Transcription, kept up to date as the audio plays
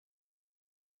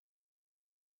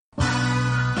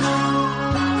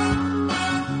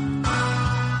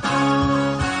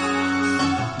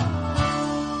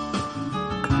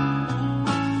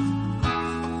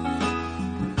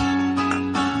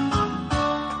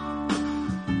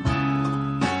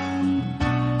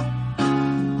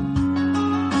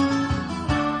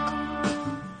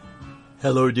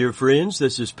Hello, dear friends.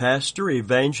 This is Pastor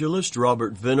Evangelist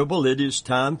Robert Venable. It is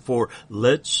time for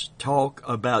Let's Talk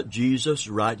About Jesus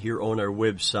right here on our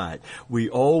website.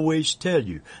 We always tell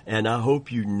you, and I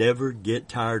hope you never get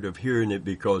tired of hearing it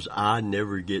because I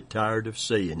never get tired of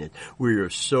saying it. We are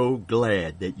so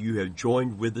glad that you have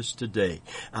joined with us today.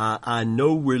 I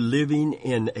know we're living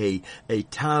in a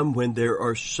time when there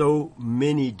are so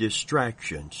many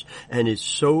distractions, and it's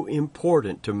so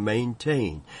important to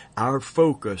maintain our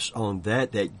focus on that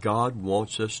God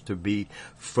wants us to be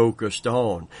focused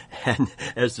on. And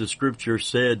as the scripture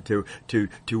said,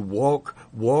 to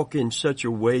walk in such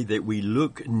a way that we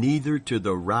look neither to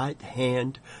the right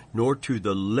hand nor to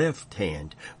the left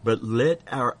hand, but let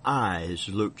our eyes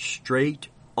look straight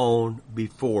on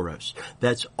before us.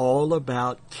 That's all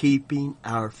about keeping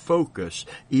our focus,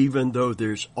 even though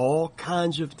there's all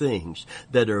kinds of things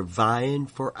that are vying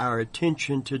for our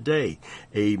attention today.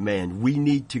 Amen. We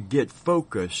need to get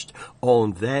focused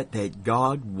on that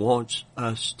God wants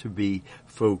us to be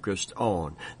focused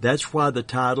on. That's why the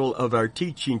title of our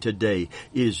teaching today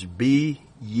is Be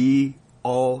Ye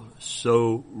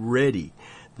Also Ready.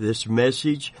 This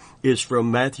message is from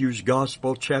Matthew's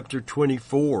Gospel, chapter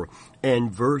 24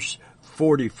 and verse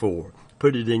 44.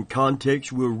 Put it in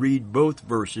context, we'll read both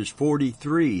verses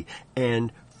 43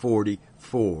 and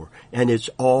 44. And it's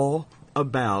all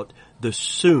about the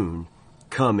soon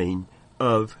coming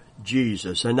of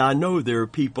Jesus. And I know there are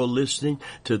people listening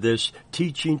to this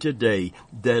teaching today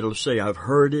that'll say, I've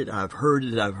heard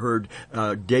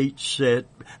dates set,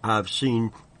 I've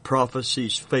seen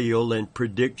prophecies fail and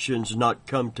predictions not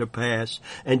come to pass.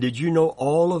 And did you know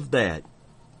all of that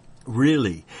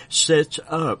really sets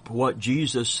up what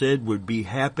Jesus said would be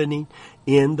happening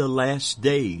in the last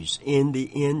days, in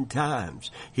the end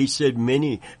times? He said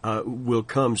many will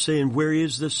come saying, where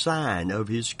is the sign of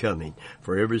His coming?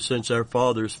 For ever since our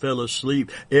fathers fell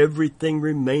asleep, everything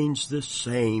remains the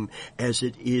same as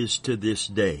it is to this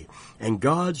day. And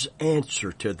God's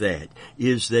answer to that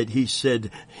is that He said,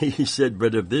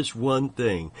 but of this one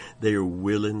thing they are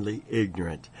willingly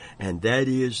ignorant. And that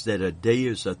is that a day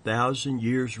is 1,000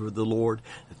 years with the Lord.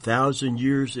 1,000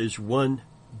 years is one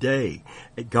day.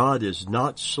 God is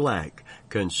not slack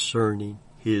concerning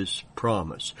His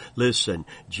promise. Listen,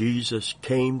 Jesus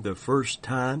came the first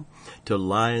time to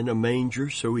lie in a manger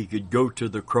so He could go to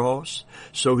the cross,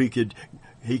 so He could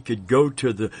go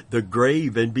to the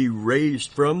grave and be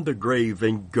raised from the grave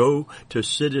and go to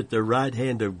sit at the right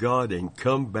hand of God and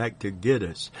come back to get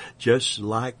us, just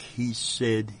like He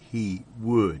said He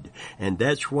would. And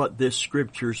that's what this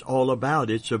scripture's all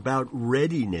about. It's about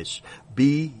readiness.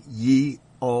 Be ye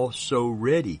also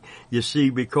ready. You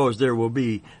see, because there will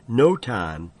be no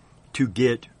time to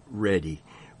get ready.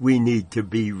 We need to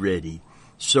be ready.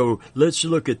 So let's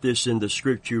look at this in the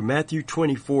scripture, Matthew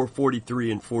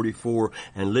 24:43 and 44,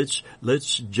 and let's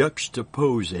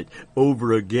juxtapose it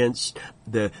over against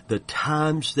the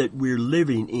times that we're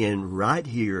living in right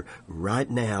here, right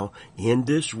now, in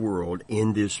this world,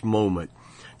 in this moment.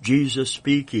 Jesus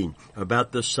speaking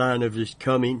about the sign of His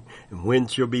coming and when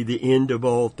shall be the end of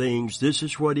all things. This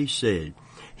is what He said.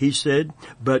 He said,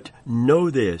 but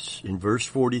know this, in verse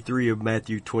 43 of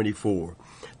Matthew 24,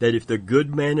 that if the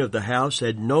good man of the house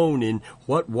had known in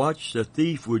what watch the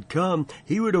thief would come,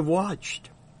 he would have watched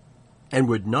and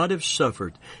would not have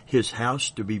suffered his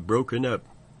house to be broken up.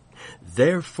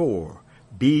 Therefore,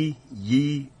 be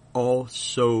ye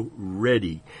also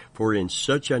ready, for in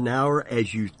such an hour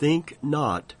as you think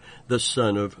not, the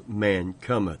Son of Man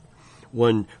cometh.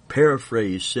 One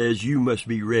paraphrase says you must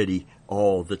be ready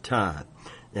all the time.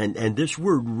 And this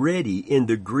word ready in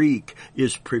the Greek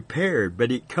is prepared,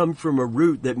 but it comes from a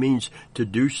root that means to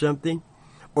do something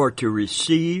or to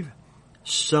receive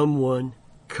someone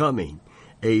coming.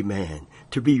 Amen.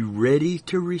 To be ready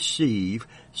to receive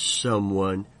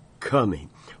someone coming.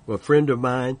 Well, friend of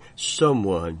mine,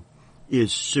 someone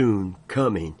is soon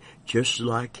coming, just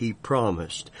like He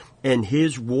promised. And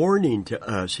His warning to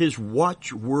us, His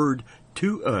watchword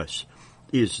to us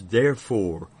is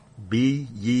therefore, be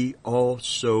ye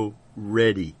also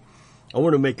ready. I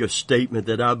want to make a statement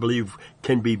that I believe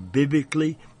can be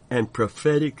biblically and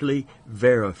prophetically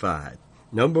verified.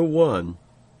 Number one,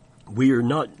 we are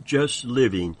not just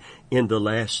living in the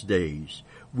last days.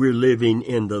 We're living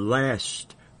in the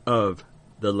last of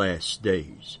the last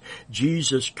days.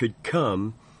 Jesus could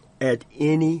come at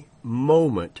any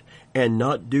moment and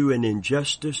not do an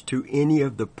injustice to any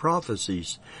of the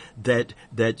prophecies that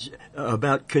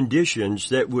about conditions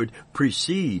that would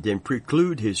precede and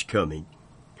preclude His coming.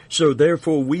 So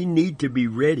therefore we need to be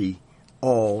ready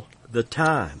all the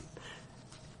time.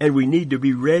 And we need to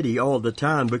be ready all the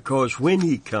time, because when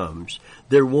He comes,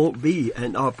 there won't be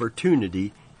an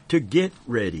opportunity to get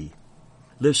ready.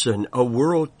 Listen, a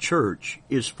world church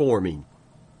is forming.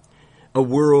 A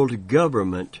world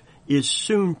government is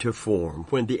soon to form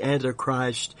when the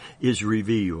Antichrist is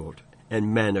revealed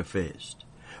and manifest.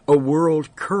 A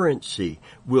world currency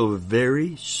will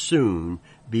very soon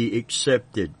be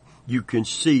accepted. You can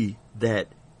see that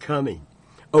coming.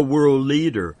 A world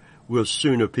leader will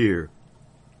soon appear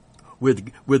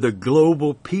with a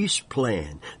global peace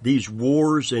plan. These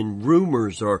wars and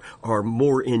rumors are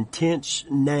more intense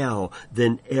now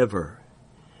than ever.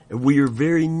 And we are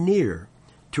very near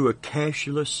to a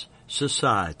cashless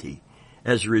society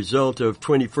as a result of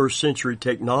 21st century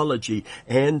technology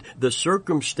and the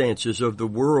circumstances of the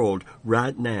world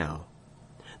right now.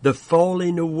 The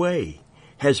falling away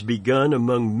has begun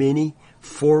among many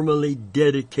formally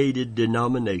dedicated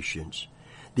denominations.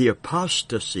 The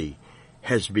apostasy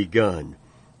has begun.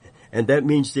 And that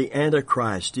means the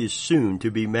Antichrist is soon to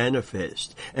be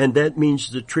manifest. And that means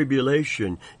the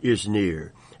tribulation is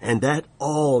near. And that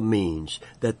all means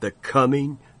that the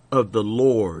coming of the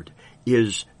Lord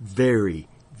is very,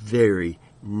 very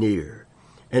near.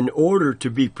 In order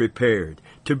to be prepared,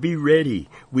 to be ready,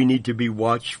 we need to be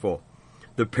watchful.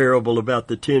 The parable about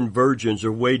the 10 virgins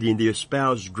awaiting the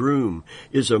espoused groom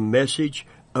is a message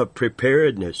of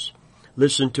preparedness.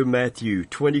 Listen to Matthew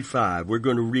 25. We're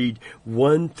going to read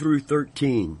 1 through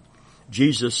 13.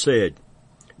 Jesus said,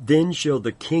 "Then shall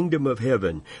the kingdom of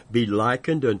heaven be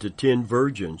likened unto 10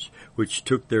 virgins, which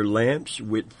took their lamps,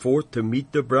 went forth to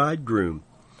meet the bridegroom.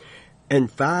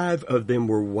 And 5 of them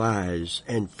were wise,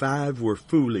 and 5 were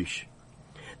foolish.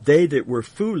 They that were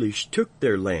foolish took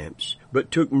their lamps,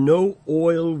 but took no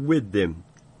oil with them.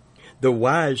 The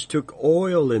wise took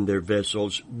oil in their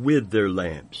vessels with their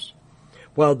lamps.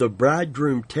 While the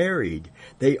bridegroom tarried,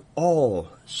 they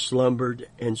all slumbered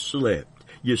and slept.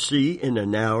 You see, in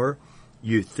an hour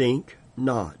you think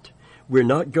not." We're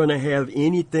not going to have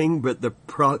anything but the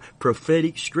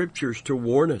prophetic scriptures to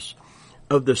warn us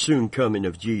of the soon coming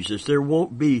of Jesus. There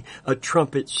won't be a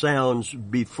trumpet sounds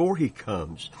before He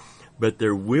comes, but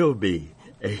there will be,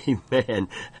 amen,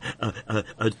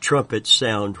 a trumpet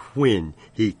sound when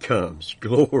He comes.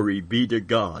 Glory be to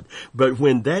God. But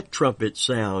when that trumpet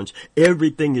sounds,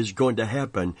 everything is going to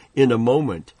happen in a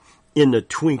moment, in the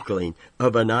twinkling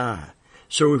of an eye.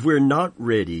 So if we're not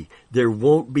ready, there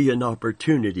won't be an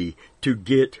opportunity to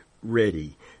get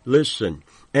ready. Listen,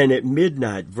 and at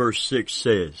midnight, verse 6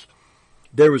 says,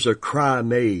 "There was a cry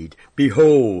made,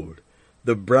 Behold,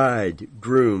 the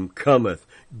bridegroom cometh,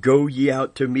 go ye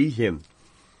out to meet him.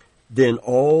 Then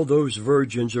all those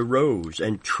virgins arose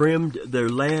and trimmed their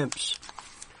lamps.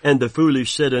 And the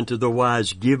foolish said unto the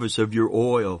wise, Give us of your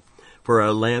oil, for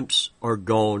our lamps are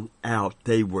gone out."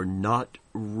 They were not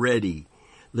ready.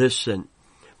 Listen,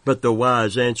 but the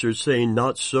wise answered, saying,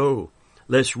 Not so,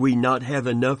 lest we not have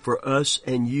enough for us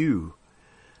and you.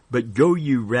 But go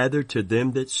you rather to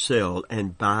them that sell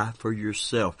and buy for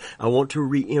yourself. I want to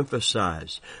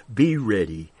reemphasize, be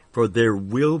ready, for there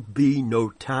will be no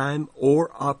time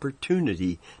or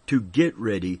opportunity to get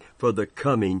ready for the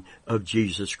coming of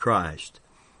Jesus Christ.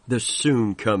 The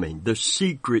soon coming, the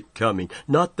secret coming,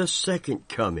 not the second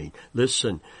coming.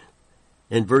 Listen,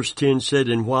 and verse 10 said,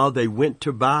 "And while they went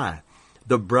to buy,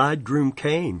 the bridegroom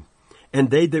came, and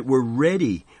they that were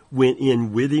ready went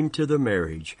in with him to the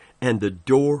marriage, and the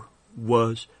door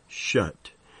was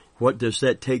shut." What does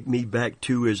that take me back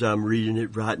to as I'm reading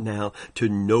it right now? To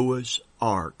Noah's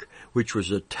Ark, which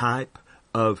was a type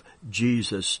of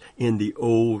Jesus in the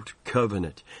Old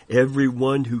Covenant.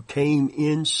 Everyone who came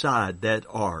inside that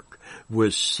ark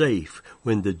was safe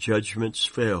when the judgments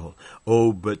fell.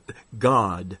 Oh, but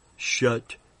God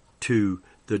shut to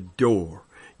the door.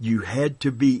 You had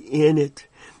to be in it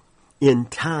in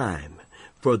time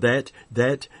for that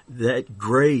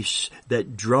grace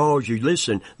that draws you.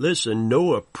 Listen,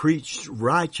 Noah preached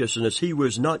righteousness. He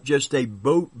was not just a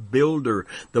boat builder.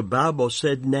 The Bible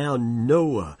said now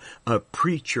Noah, a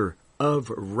preacher of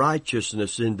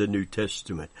righteousness in the New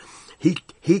Testament.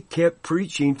 He kept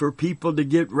preaching for people to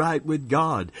get right with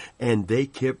God, and they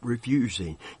kept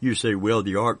refusing. You say, well,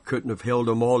 the ark couldn't have held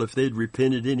them all if they'd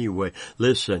repented anyway.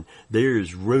 Listen, there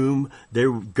is room.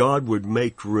 God would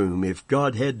make room. If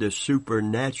God had to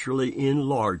supernaturally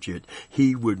enlarge it,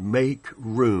 He would make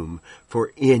room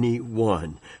for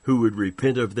anyone who would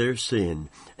repent of their sin.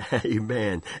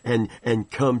 Amen. And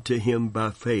come to Him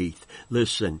by faith.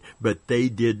 Listen, but they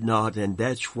did not, and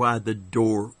that's why the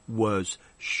door was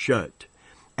shut.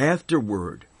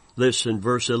 Afterward, listen,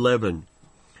 verse 11.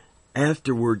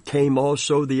 Afterward came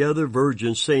also the other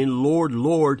virgins, saying, Lord,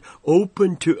 Lord,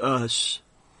 open to us.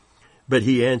 But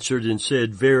he answered and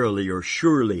said, Verily or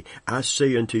surely I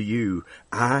say unto you,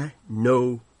 I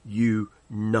know you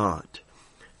not.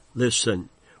 Listen,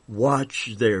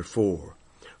 watch therefore,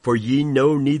 for ye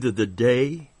know neither the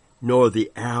day nor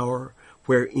the hour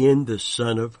wherein the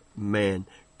Son of Man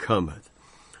cometh.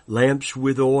 Lamps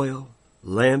with oil,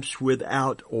 lamps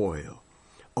without oil,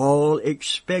 all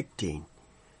expecting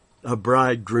a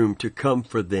bridegroom to come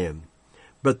for them.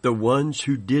 But the ones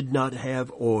who did not have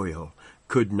oil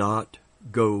could not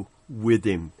go with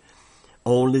him.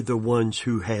 Only the ones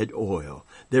who had oil.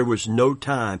 There was no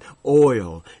time.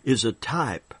 Oil is a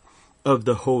type of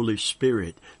the Holy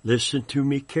Spirit. Listen to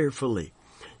me carefully.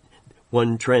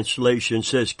 One translation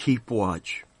says, keep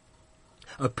watch.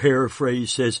 A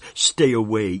paraphrase says, stay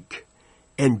awake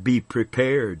and be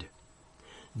prepared.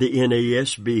 The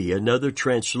NASB, another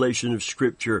translation of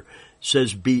Scripture,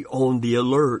 says, be on the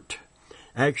alert.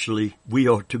 Actually, we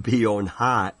ought to be on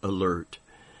high alert.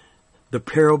 The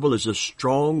parable is a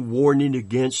strong warning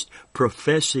against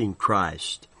professing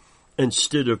Christ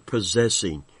instead of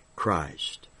possessing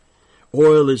Christ.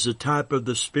 Oil is a type of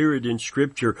the Spirit in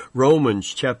Scripture.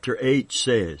 Romans chapter 8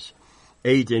 says,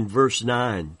 8 and verse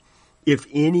 9, if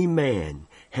any man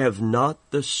have not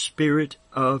the Spirit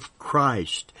of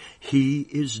Christ, he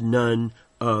is none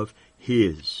of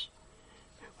his.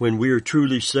 When we are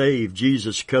truly saved,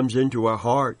 Jesus comes into our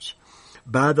hearts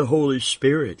by the Holy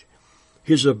Spirit.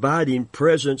 His abiding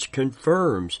presence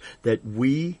confirms that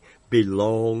we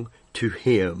belong to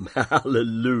Him.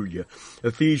 Hallelujah.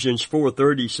 Ephesians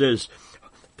 4:30 says,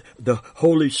 the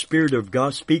Holy Spirit of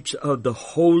God speaks of the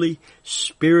Holy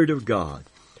Spirit of God,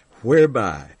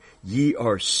 whereby ye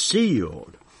are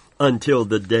sealed until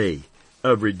the day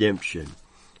of redemption.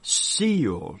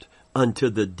 Sealed until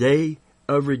the day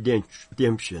of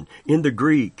redemption. In the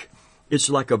Greek, it's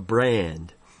like a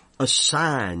brand, a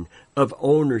sign of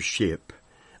ownership,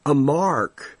 a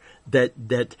mark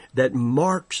that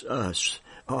marks us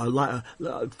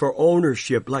for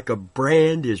ownership, like a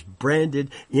brand is branded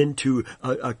into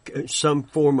some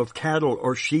form of cattle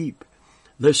or sheep.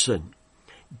 Listen,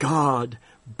 God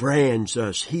brands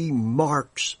us. He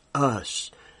marks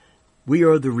us. We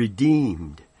are the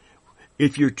redeemed.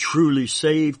 If you're truly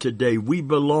saved today, we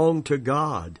belong to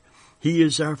God. He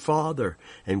is our Father,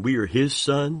 and we are His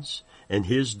sons and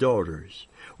His daughters.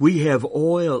 We have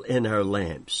oil in our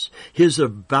lamps, His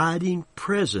abiding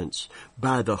presence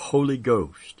by the Holy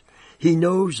Ghost. He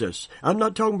knows us. I'm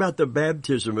not talking about the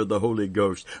baptism of the Holy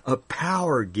Ghost, a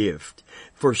power gift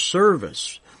for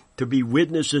service, to be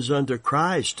witnesses unto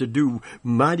Christ, to do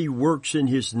mighty works in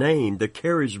His name, the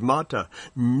charismata.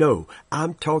 No,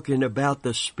 I'm talking about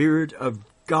the Spirit of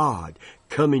God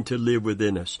coming to live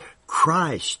within us.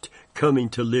 Christ coming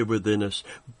to live within us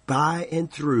by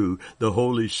and through the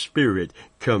Holy Spirit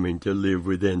coming to live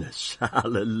within us.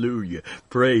 Hallelujah.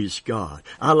 Praise God.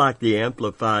 I like the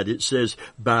Amplified. It says,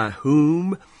 by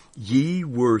whom ye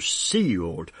were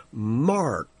sealed,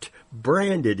 marked,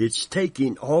 branded. It's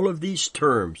taking all of these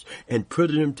terms and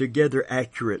putting them together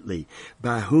accurately.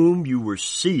 By whom you were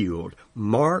sealed,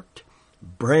 marked,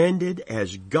 branded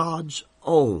as God's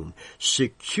own,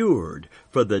 secured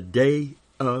for the day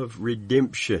of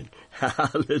redemption.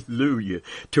 Hallelujah.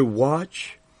 To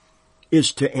watch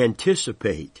is to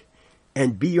anticipate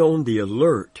and be on the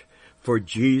alert for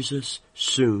Jesus'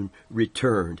 soon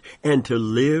return, and to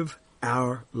live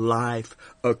our life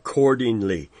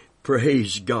accordingly.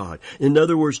 Praise God. In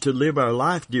other words, to live our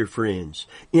life, dear friends,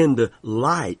 in the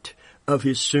light of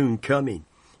His soon coming.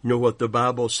 You know what the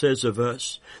Bible says of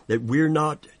us? That we're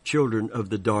not children of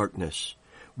the darkness.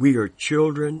 We are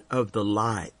children of the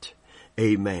light.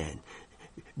 Amen.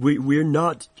 We're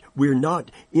not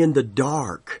in the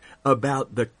dark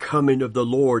about the coming of the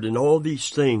Lord and all these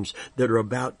things that are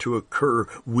about to occur.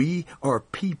 We are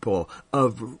people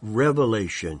of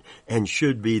revelation and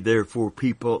should be therefore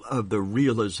people of the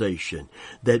realization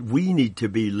that we need to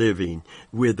be living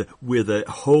with a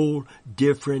whole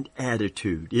different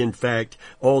attitude. In fact,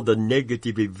 all the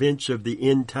negative events of the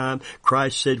end time,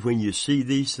 Christ said, when you see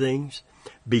these things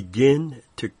begin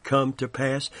to come to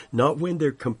pass, not when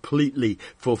they're completely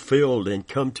fulfilled and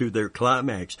come to their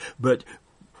climax, but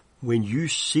when you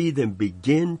see them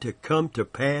begin to come to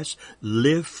pass,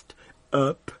 lift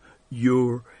up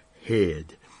your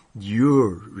head. Your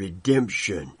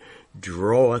redemption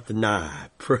draweth nigh.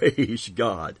 Praise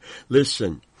God.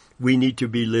 Listen, we need to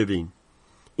be living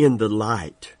in the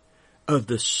light of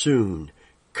the soon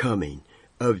coming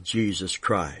of Jesus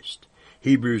Christ.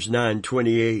 Hebrews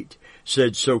 9:28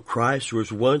 said, so Christ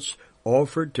was once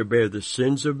offered to bear the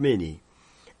sins of many,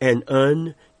 and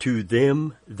unto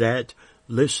them that,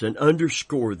 listen,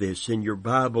 underscore this in your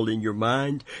Bible, in your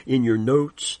mind, in your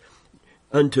notes,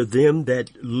 unto them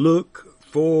that look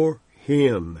for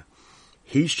him.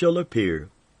 He shall appear.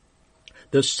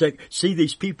 See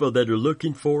these people that are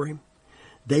looking for him?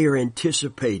 They are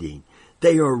anticipating.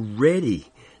 They are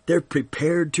ready. They're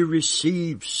prepared to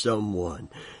receive someone.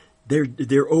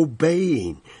 They're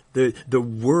obeying the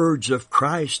words of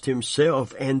Christ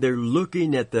himself, and they're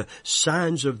looking at the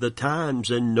signs of the times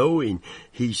and knowing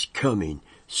he's coming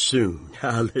soon.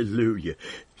 Hallelujah.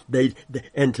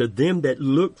 And to them that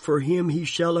look for him he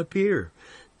shall appear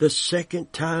the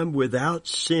second time without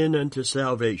sin unto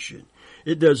salvation.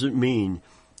 It doesn't mean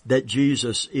that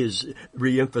Jesus is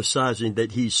reemphasizing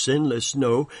that he's sinless.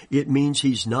 No, it means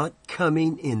he's not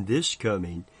coming in this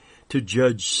coming to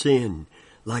judge sin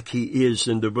like he is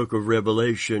in the book of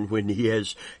Revelation when he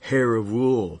has hair of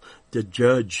wool. The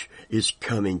judge is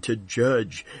coming to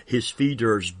judge. His feet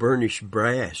are as burnished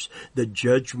brass. The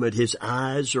judgment, his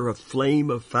eyes are a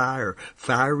flame of fire,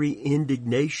 fiery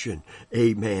indignation.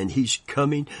 Amen. He's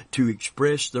coming to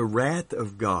express the wrath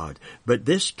of God. But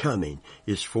this coming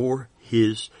is for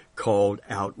his called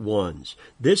out ones.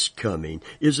 This coming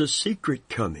is a secret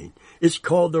coming. It's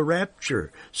called the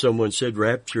rapture. Someone said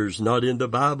rapture is not in the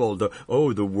Bible.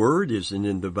 The word isn't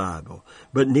in the Bible.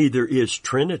 But neither is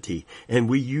Trinity. And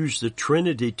we use the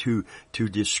Trinity to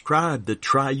describe the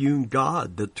triune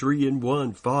God, the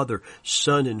 3-in-1, Father,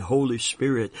 Son, and Holy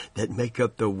Spirit that make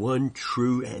up the one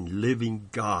true and living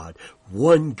God.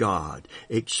 One God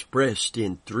expressed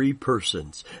in 3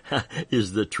 persons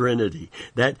is the Trinity.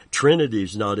 That Trinity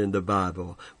is not in the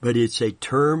Bible, but it's a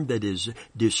term that is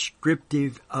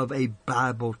descriptive of a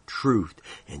Bible truth,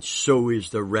 and so is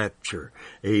the rapture.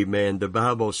 Amen. The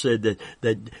Bible said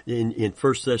that in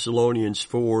 1 Thessalonians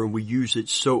 4, and we use it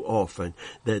so often,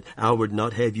 that I would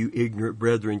not have you ignorant,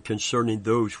 brethren, concerning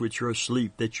those which are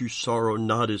asleep, that you sorrow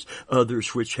not as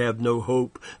others which have no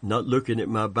hope. I'm not looking at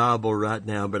my Bible right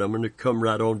now, but I'm going to come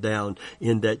right on down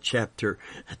in that chapter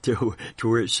to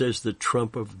where it says the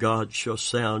trump of God shall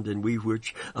sound, and we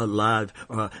which alive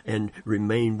and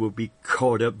remain will be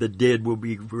caught up. The dead will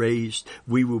be raised.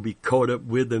 We will be caught up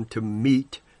with them to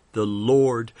meet the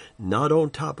Lord, not on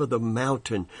top of the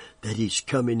mountain that he's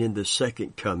coming in the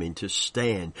second coming to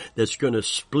stand, that's going to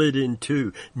split in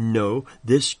two. No,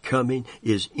 this coming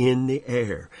is in the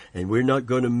air, and we're not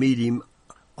going to meet him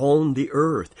on the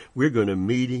earth. We're going to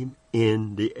meet him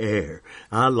in the air.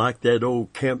 I like that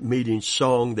old camp meeting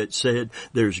song that said,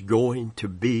 there's going to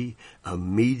be a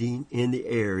meeting in the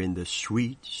air in the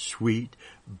sweet, sweet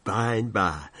by and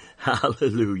by.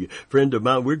 Hallelujah. Friend of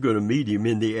mine, we're going to meet him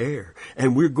in the air,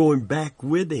 and we're going back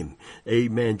with him.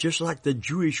 Amen. Just like the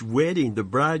Jewish wedding, the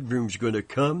bridegroom's going to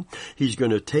come. He's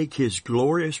going to take his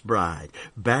glorious bride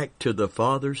back to the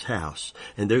Father's house,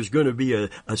 and there's going to be a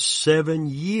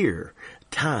 7-year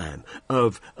time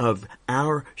of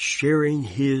our sharing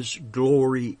his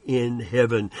glory in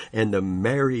heaven, and the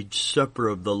marriage supper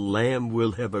of the Lamb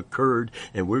will have occurred,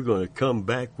 and we're going to come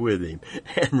back with him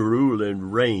and rule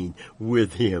and reign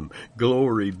with him.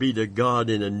 Glory be to God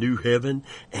in a new heaven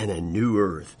and a new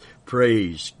earth.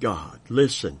 Praise God.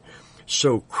 Listen.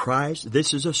 So Christ,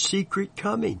 this is a secret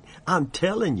coming. I'm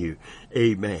telling you,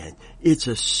 amen. It's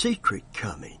a secret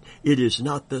coming. It is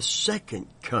not the second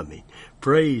coming.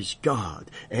 Praise God.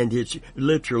 And it's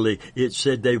literally, it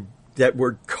said that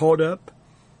word caught up,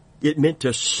 it meant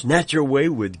to snatch away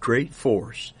with great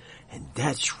force. And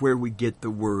that's where we get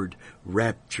the word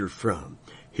rapture from.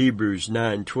 Hebrews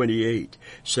 9:28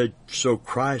 said, so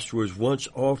Christ was once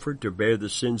offered to bear the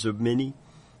sins of many,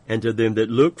 and to them that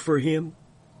look for him,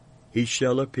 he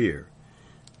shall appear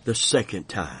the second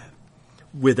time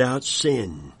without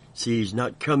sin. See, he's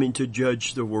not coming to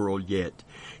judge the world yet.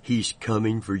 He's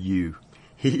coming for you.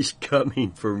 He's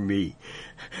coming for me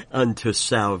unto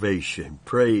salvation.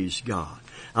 Praise God.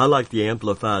 I like the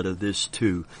Amplified of this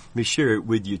too. Let me share it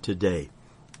with you today.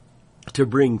 To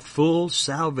bring full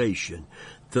salvation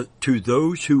to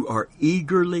those who are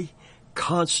eagerly,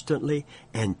 constantly,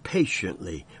 and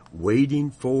patiently waiting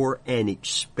for and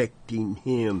expecting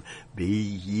him. Be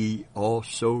ye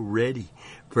also ready.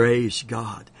 Praise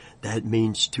God. That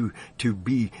means to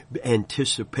be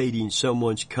anticipating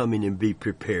someone's coming and be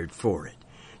prepared for it.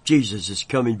 Jesus is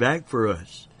coming back for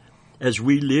us. As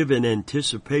we live in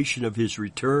anticipation of his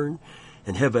return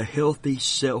and have a healthy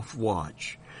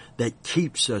self-watch that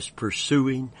keeps us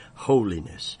pursuing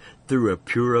holiness through a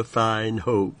purifying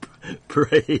hope.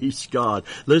 Praise God.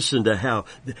 Listen to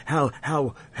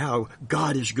how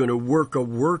God is going to work a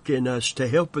work in us to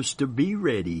help us to be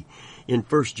ready. In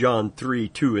 1 John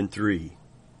 3:2-3,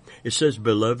 it says,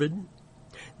 Beloved,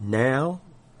 now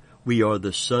we are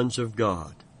the sons of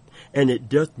God, and it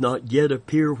doth not yet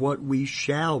appear what we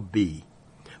shall be.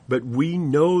 but we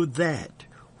know that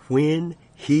when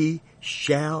he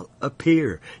shall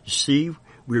appear. See,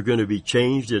 we're going to be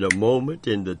changed in a moment,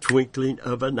 in the twinkling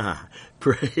of an eye.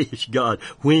 Praise God.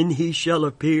 When he shall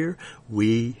appear,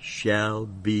 we shall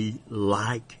be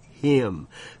like him,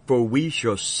 for we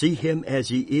shall see him as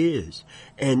he is.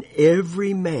 And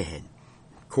every man,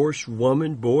 of course,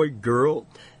 woman, boy, girl,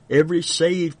 every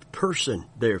saved person,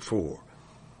 therefore,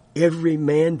 every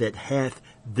man that hath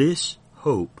this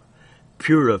hope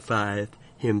purifieth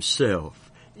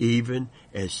himself, even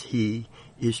as he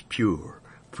is pure.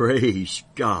 Praise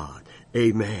God.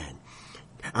 Amen.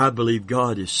 I believe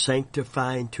God is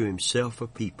sanctifying to himself a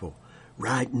people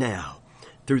right now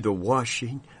through the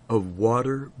washing of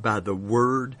water by the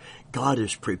word. God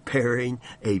is preparing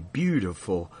a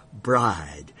beautiful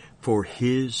bride for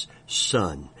his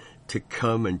son to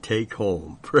come and take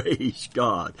home. Praise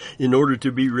God. In order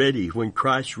to be ready when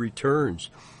Christ returns,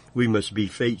 we must be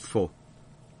faithful.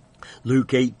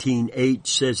 Luke 18:8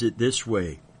 says it this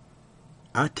way,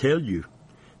 I tell you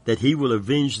that he will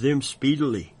avenge them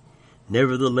speedily.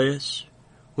 Nevertheless,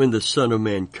 when the Son of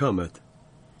Man cometh,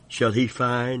 shall he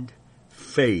find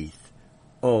faith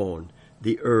on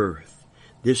the earth.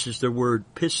 This is the word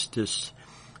pistis,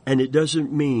 and it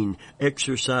doesn't mean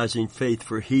exercising faith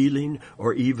for healing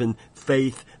or even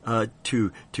faith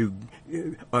to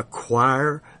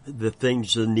acquire the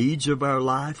things, the needs of our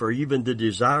life, or even the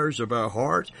desires of our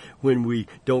heart when we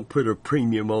don't put a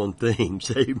premium on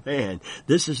things. Amen.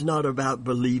 This is not about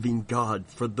believing God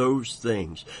for those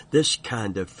things, this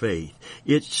kind of faith.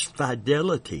 It's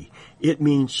fidelity. It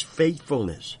means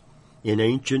faithfulness. In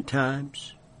ancient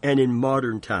times and in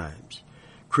modern times,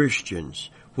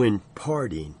 Christians, when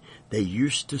parting, they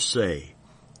used to say,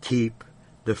 keep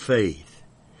the faith.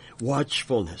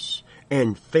 Watchfulness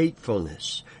and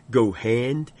faithfulness go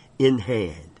hand in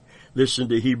hand. Listen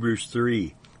to Hebrews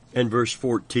 3 and verse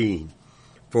 14.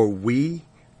 For we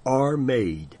are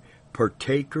made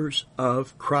partakers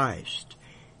of Christ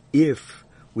if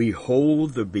we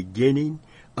hold the beginning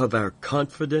of our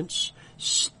confidence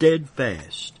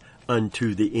steadfast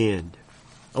unto the end.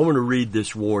 I want to read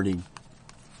this warning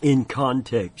in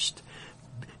context.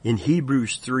 In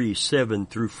Hebrews 3, 7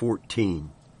 through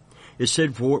 14, it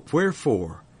said,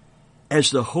 Wherefore, as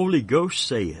the Holy Ghost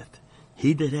saith,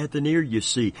 he that hath an ear, you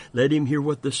see, let him hear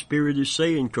what the Spirit is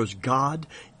saying, because God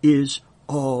is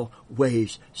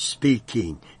always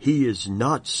speaking. He is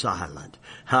not silent.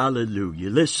 Hallelujah.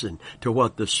 Listen to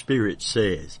what the Spirit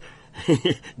says.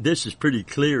 This is pretty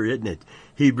clear, isn't it?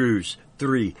 Hebrews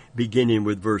 3, beginning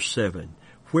with verse 7.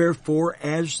 Wherefore,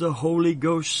 as the Holy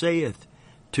Ghost saith,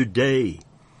 today,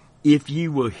 if ye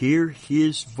will hear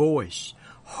his voice,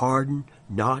 harden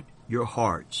not your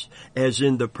hearts, as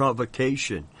in the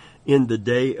provocation, in the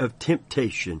day of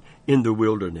temptation in the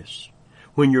wilderness,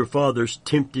 when your fathers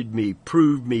tempted me,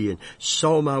 proved me, and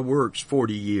saw my works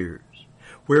 40 years.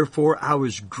 Wherefore I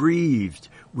was grieved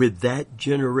with that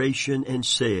generation, and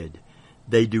said,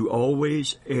 They do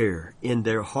always err in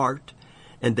their heart,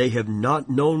 and they have not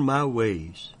known my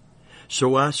ways.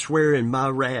 So I swear in my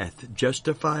wrath,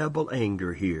 justifiable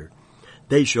anger here,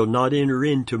 they shall not enter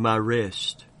into my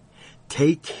rest.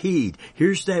 Take heed.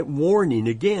 Here's that warning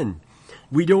again.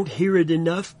 We don't hear it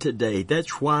enough today.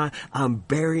 That's why I'm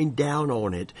bearing down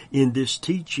on it in this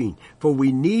teaching, for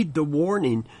we need the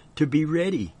warning to be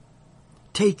ready.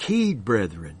 Take heed,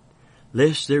 brethren,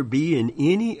 lest there be in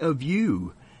any of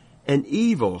you an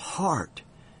evil heart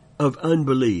of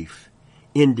unbelief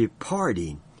in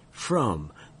departing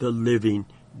from the living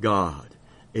God.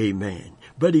 Amen.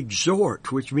 But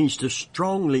exhort, which means to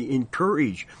strongly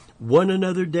encourage one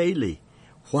another daily,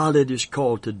 while it is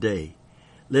called today,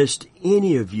 lest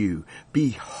any of you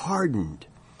be hardened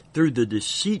through the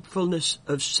deceitfulness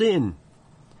of sin.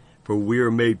 For we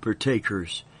are made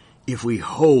partakers if we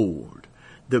hold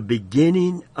the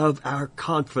beginning of our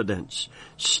confidence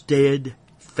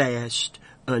steadfast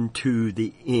unto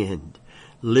the end.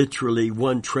 Literally,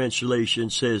 one translation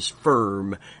says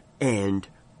firm and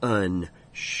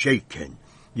unshaken.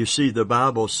 You see, the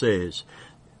Bible says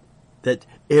that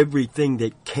everything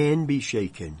that can be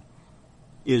shaken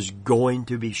is going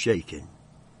to be shaken,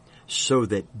 so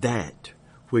that that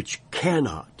which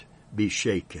cannot be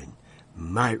shaken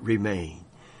might remain.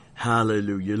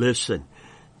 Hallelujah. Listen,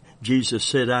 Jesus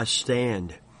said, I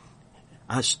stand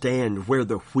where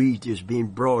the wheat is being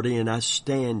brought in. I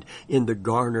stand in the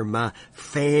garner. My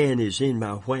fan is in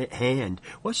my hand.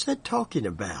 What's that talking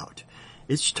about?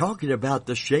 It's talking about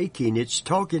the shaking. It's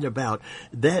talking about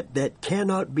that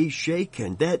cannot be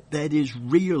shaken. That is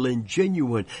real and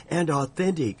genuine and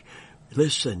authentic.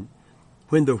 Listen,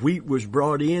 when the wheat was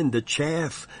brought in, the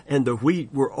chaff and the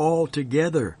wheat were all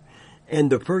together. And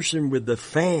the person with the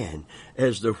fan,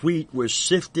 as the wheat was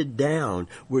sifted down,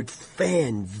 would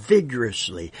fan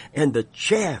vigorously, and the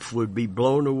chaff would be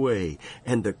blown away,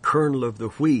 and the kernel of the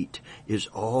wheat is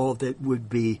all that would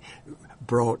be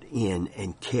brought in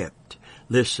and kept.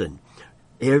 Listen,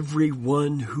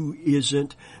 everyone who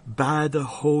isn't by the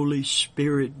Holy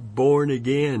Spirit born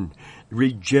again,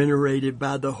 regenerated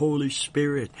by the Holy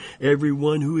Spirit,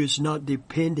 everyone who is not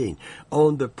depending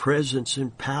on the presence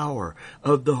and power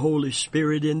of the Holy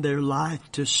Spirit in their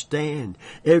life to stand,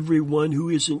 everyone who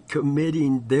isn't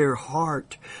committing their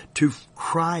heart to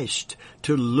Christ,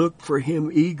 to look for Him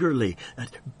eagerly,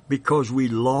 because we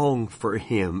long for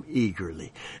Him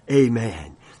eagerly.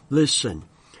 Amen. Listen,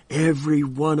 every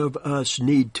one of us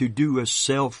need to do a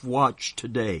self-watch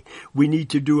today. We need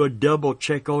to do a double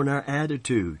check on our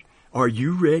attitude. Are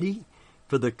you ready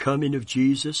for the coming of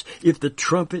Jesus? If the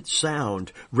trumpet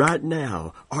sound right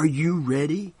now, are you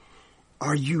ready?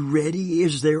 Are you ready?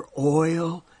 Is there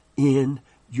oil in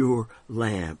your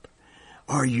lamp?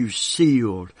 Are you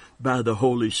sealed by the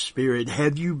Holy Spirit?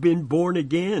 Have you been born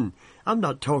again? I'm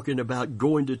not talking about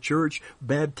going to church,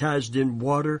 baptized in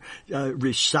water,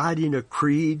 reciting a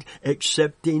creed,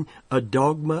 accepting a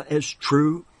dogma as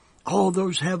true. All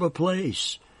those have a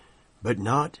place, but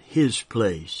not His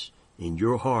place in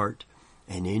your heart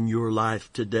and in your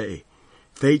life today.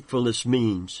 Faithfulness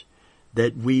means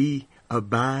that we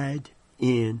abide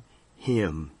in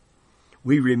Him.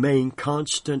 We remain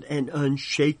constant and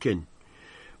unshaken.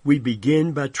 We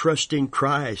begin by trusting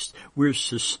Christ. We're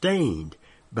sustained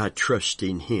by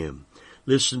trusting Him.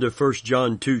 Listen to 1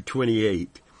 John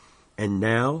 2:28. And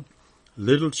now,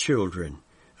 little children,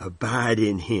 abide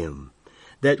in Him,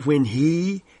 that when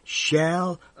He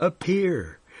shall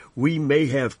appear, we may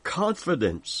have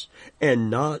confidence and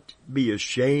not be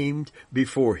ashamed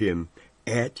before Him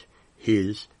at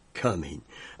His coming.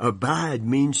 Abide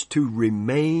means to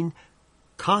remain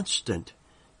constant.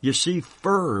 You see,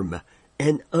 firm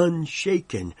and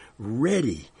unshaken,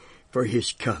 ready for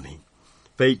His coming.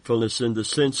 Faithfulness in the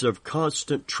sense of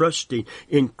constant trusting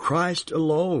in Christ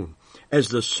alone as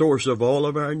the source of all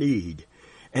of our need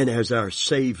and as our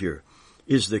Savior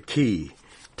is the key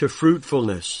to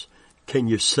fruitfulness. Can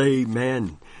you say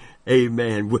amen?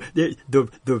 Amen.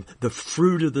 The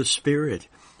fruit of the Spirit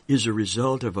is a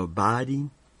result of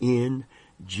abiding in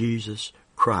Jesus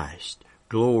Christ.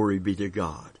 Glory be to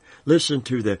God. Listen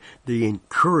to the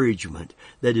encouragement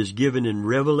that is given in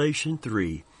Revelation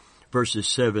 3, verses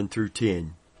 7 through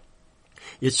 10.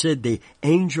 It said, the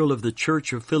angel of the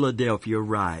church of Philadelphia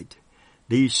write,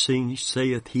 these things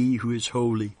saith He who is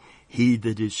holy, He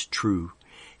that is true,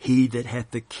 He that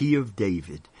hath the key of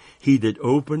David, He that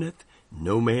openeth,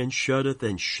 no man shutteth,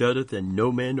 and shutteth, and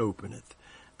no man openeth.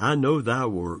 I know thy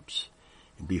works,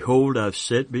 and behold, I've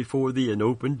set before thee an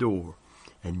open door,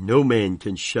 and no man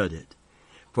can shut it.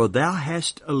 For thou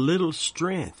hast a little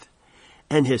strength,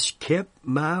 and hast kept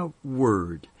my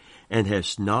word, and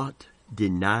hast not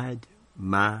denied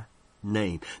my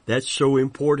name. That's so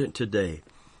important today.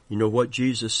 You know what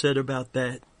Jesus said about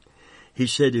that? He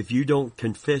said, if you don't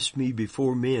confess me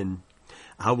before men,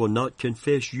 I will not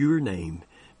confess your name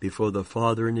before the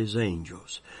Father and His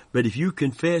angels. But if you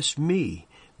confess me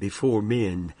before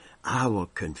men, I will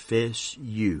confess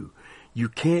you. You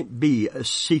can't be a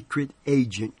secret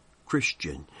agent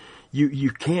Christian.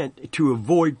 You can't, to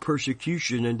avoid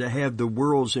persecution and to have the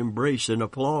world's embrace and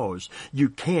applause, you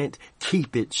can't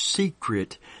keep it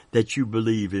secret that you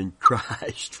believe in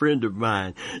Christ. Friend of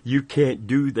mine, you can't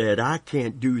do that. I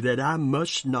can't do that. I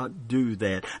must not do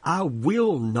that. I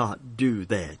will not do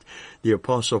that. The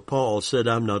Apostle Paul said,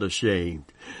 I'm not ashamed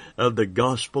of the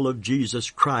gospel of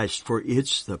Jesus Christ, for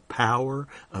it's the power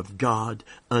of God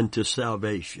unto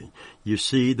salvation. You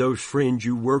see, those friends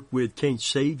you work with can't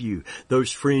save you.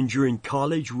 Those friends you're in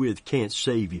college with can't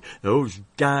save you. Those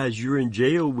guys you're in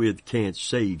jail with can't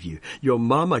save you. Your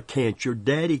mama can't. Your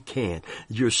daddy can't.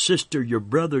 Your sister, your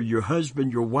brother, your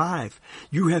husband, your wife.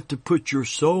 You have to put your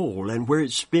soul and where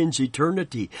it spends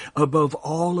eternity above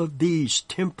all of these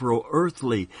temporal,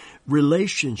 earthly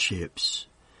relationships.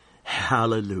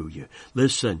 Hallelujah.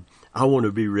 Listen, I want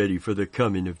to be ready for the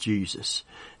coming of Jesus.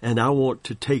 And I want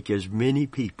to take as many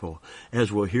people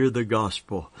as will hear the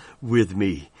gospel with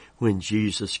me when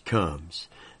Jesus comes.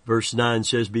 Verse 9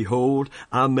 says, behold,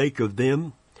 I make of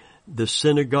them the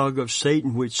synagogue of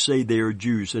Satan, which say they are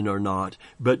Jews and are not,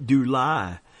 but do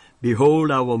lie.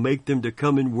 Behold, I will make them to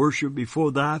come and worship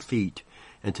before thy feet,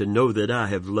 and to know that I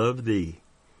have loved thee.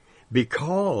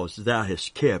 Because thou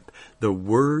hast kept the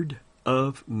word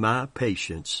of my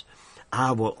patience,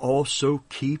 I will also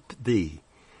keep thee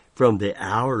from the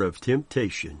hour of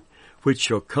temptation, which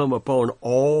shall come upon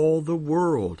all the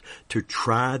world to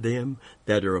try them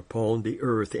that are upon the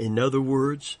earth. In other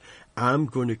words, I'm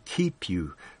going to keep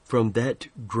you from that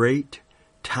great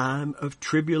time of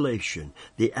tribulation,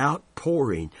 the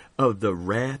outpouring of the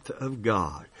wrath of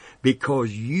God.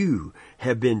 Because you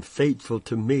have been faithful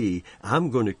to me, I'm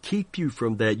going to keep you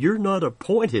from that. You're not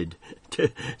appointed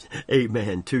to,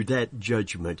 amen, to that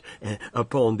judgment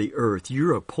upon the earth.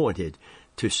 You're appointed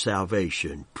to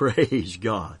salvation. Praise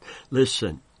God.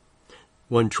 Listen,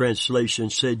 one translation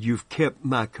said, you've kept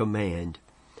my command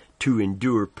to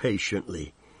endure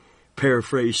patiently.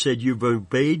 Paraphrase said, you've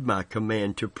obeyed my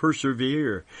command to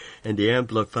persevere. And the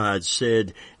Amplified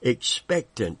said,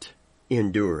 expectant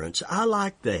endurance. I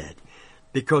like that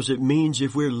because it means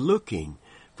if we're looking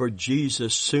for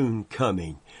Jesus soon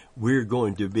coming, we're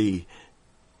going to be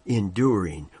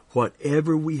enduring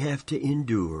whatever we have to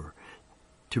endure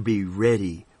to be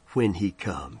ready when he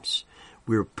comes.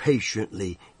 We'll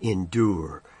patiently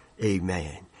endure.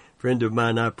 Amen. Friend of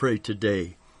mine, I pray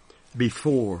today,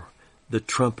 before the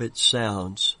trumpet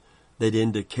sounds that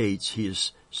indicates he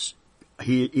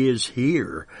is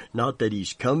here, not that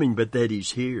he's coming, but that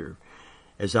he's here.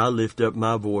 As I lift up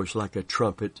my voice like a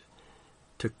trumpet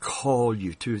to call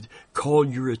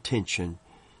your attention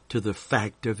to the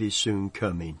fact of his soon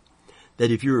coming. That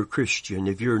if you're a Christian,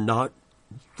 if you're not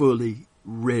fully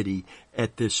ready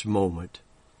at this moment,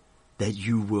 that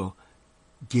you will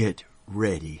get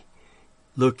ready.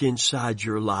 Look inside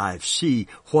your life. See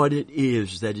what it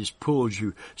is that has pulled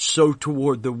you so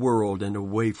toward the world and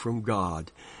away from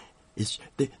God. It's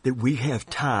that we have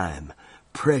time,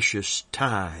 precious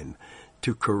time,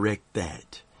 to correct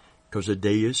that. Because a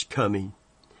day is coming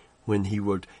when he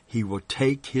will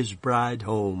take his bride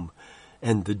home,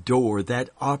 and the door, that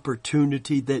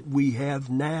opportunity that we have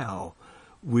now,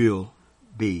 will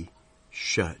be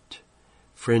shut.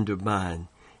 Friend of mine,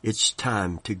 it's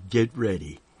time to get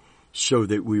ready so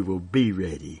that we will be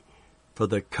ready for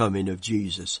the coming of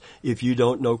Jesus. If you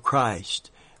don't know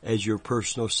Christ as your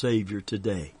personal Savior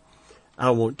today, I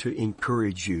want to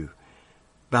encourage you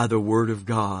by the Word of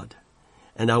God,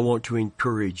 and I want to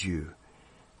encourage you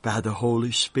by the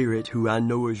Holy Spirit, who I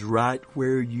know is right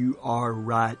where you are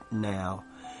right now,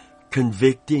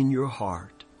 convicting your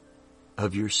heart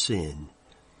of your sin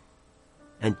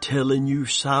and telling you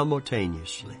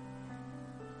simultaneously,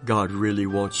 God really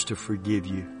wants to forgive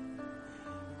you,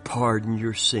 pardon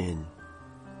your sin,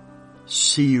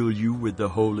 seal you with the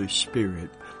Holy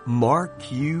Spirit,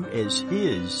 mark you as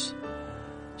his,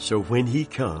 so when he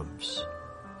comes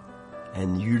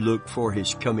and you look for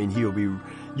his coming,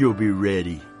 you'll be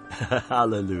ready.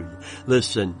 Hallelujah.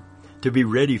 Listen, to be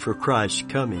ready for Christ's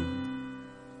coming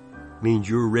means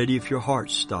you're ready if your heart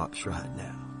stops right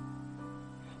now.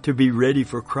 To be ready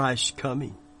for Christ's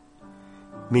coming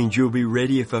means you'll be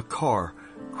ready if a car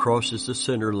crosses the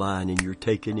center line and you're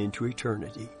taken into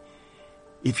eternity.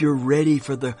 If you're ready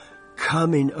for the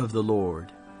coming of the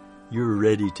Lord, you're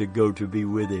ready to go to be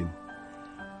with him.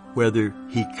 Whether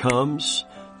he comes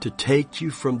to take you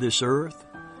from this earth,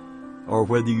 or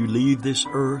whether you leave this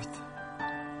earth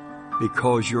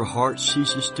because your heart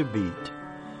ceases to beat,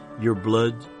 your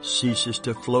blood ceases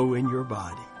to flow in your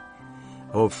body.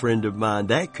 Oh, friend of mine,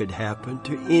 that could happen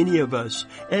to any of us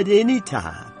at any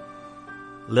time,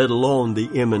 let alone the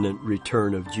imminent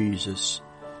return of Jesus.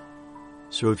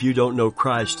 So if you don't know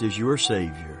Christ as your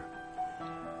Savior,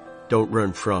 don't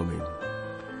run from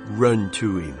him. Run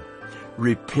to him.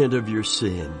 Repent of your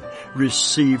sin.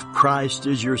 Receive Christ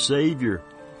as your Savior.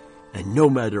 And no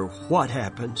matter what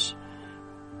happens,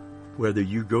 whether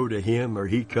you go to him or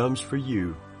he comes for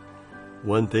you,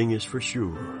 one thing is for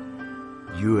sure.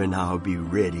 You and I will be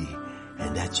ready.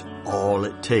 And that's all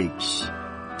it takes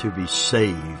to be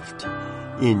saved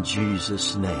in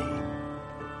Jesus' name.